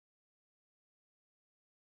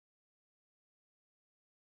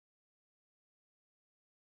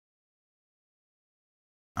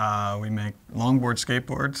We make longboard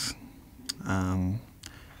skateboards.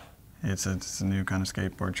 It's a new kind of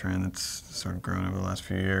skateboard trend that's sort of grown over the last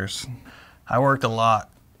few years. I worked a lot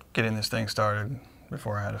getting this thing started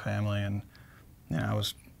before I had a family, and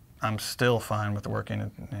I'm still fine with working.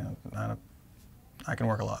 I can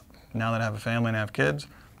work a lot. Now that I have a family and I have kids,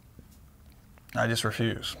 I just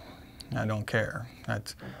refuse. I don't care.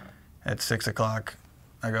 At 6 o'clock,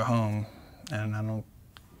 I go home, and I don't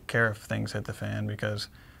care if things hit the fan, because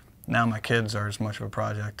now my kids are as much of a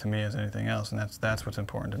project to me as anything else, and that's what's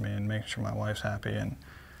important to me, and making sure my wife's happy and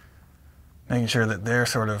making sure that they're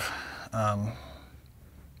sort of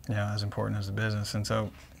as important as the business.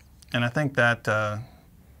 And I think that that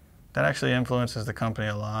actually influences the company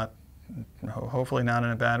a lot. Hopefully not in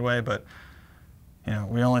a bad way, but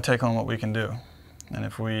we only take home what we can do, and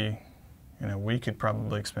if we could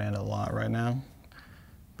probably expand a lot right now,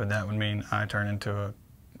 but that would mean I turn into a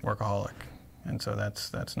workaholic, and so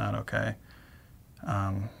that's not okay.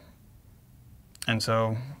 And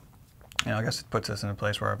so, I guess it puts us in a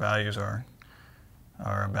place where our values are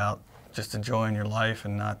about just enjoying your life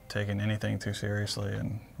and not taking anything too seriously.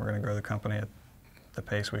 And we're going to grow the company at the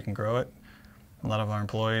pace we can grow it. A lot of our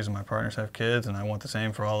employees and my partners have kids, and I want the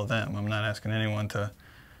same for all of them. I'm not asking anyone to,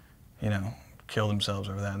 kill themselves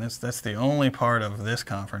over that. And that's the only part of this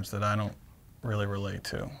conference that I don't really relate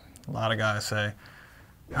to. A lot of guys say,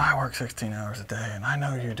 I work 16 hours a day, and I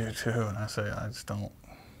know you do too. And I say, I just don't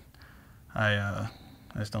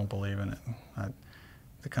believe in it.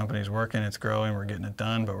 The company's working, it's growing, we're getting it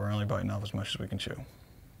done, but we're only biting off as much as we can chew.